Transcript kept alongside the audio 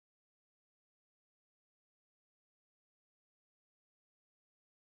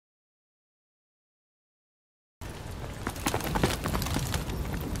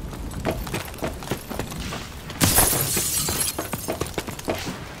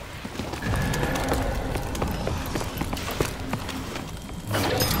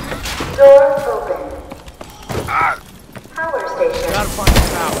Door open. Ah! Power station. Gotta find the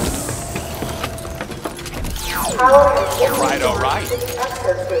power. Power has been All right. to the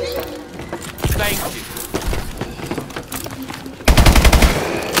exo station. Thank you.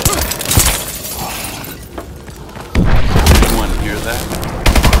 Anyone hear that?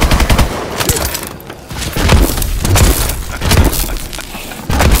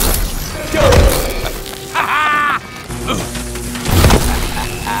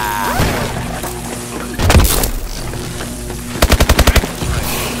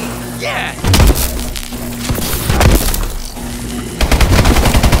 Yeah.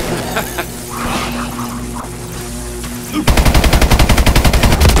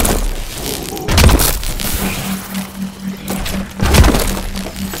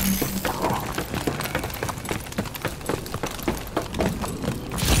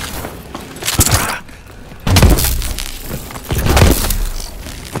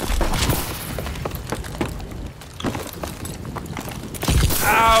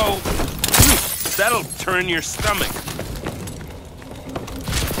 Ow! That'll turn your stomach.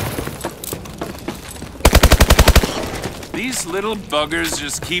 These little buggers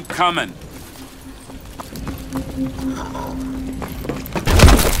just keep coming.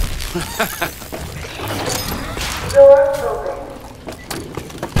 Door open.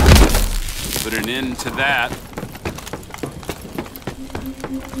 Put an end to that.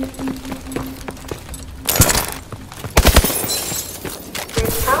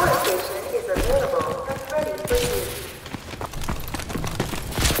 This power station is available and ready for use.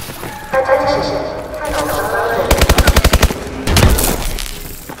 Attention. Tunnel unloaded.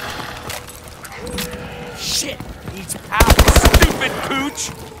 Shit! Needs power, stupid cooch!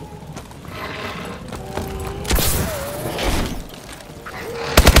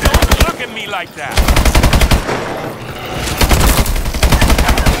 Don't look at me like that!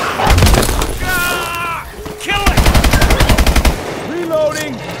 Ah! Kill it!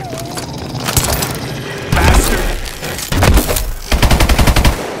 Reloading! Bastard!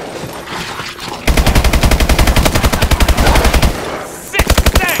 Sick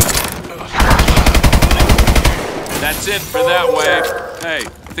thing! That's it for that wave. Hey,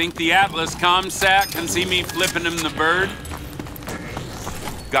 think the Atlas ComSat can see me flipping him the bird?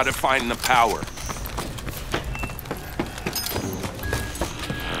 Gotta find the power.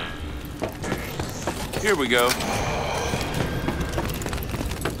 Here we go.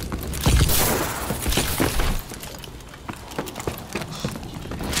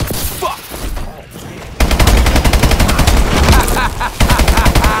 Fuck!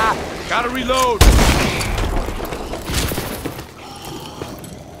 Gotta reload.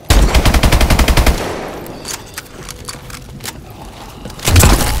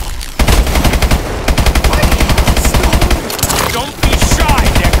 Don't be shy,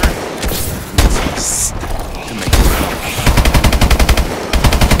 Decker. To make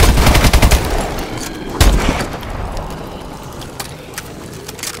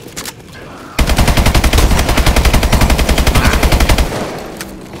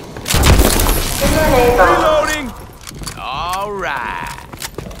reloading. All right.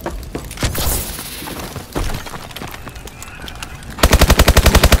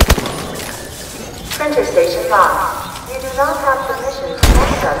 Printer station locked. You do not have permission to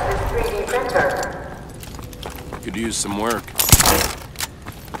access this 3D printer. Could use some work.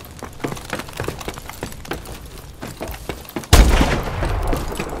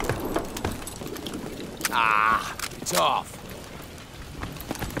 Ah, it's off.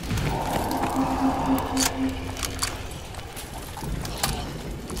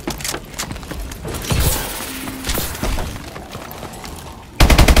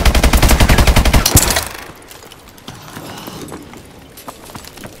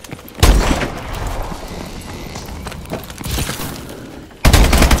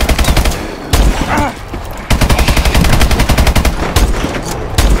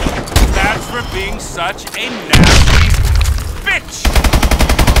 That's for being such a nasty bitch!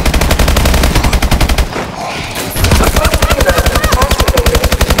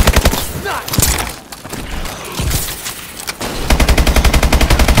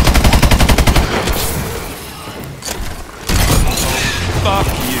 Fuck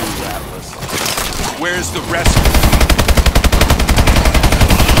you, Atlas. Where's the rest of you?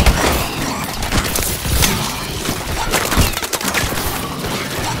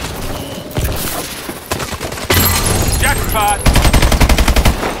 Jackpot!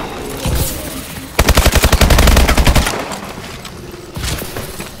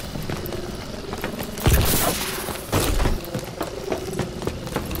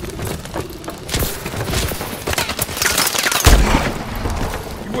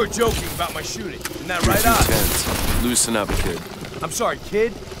 You were joking about my shooting. Isn't that You're right, too Oz? tense. Loosen up, kid. I'm sorry,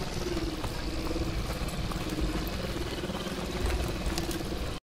 kid.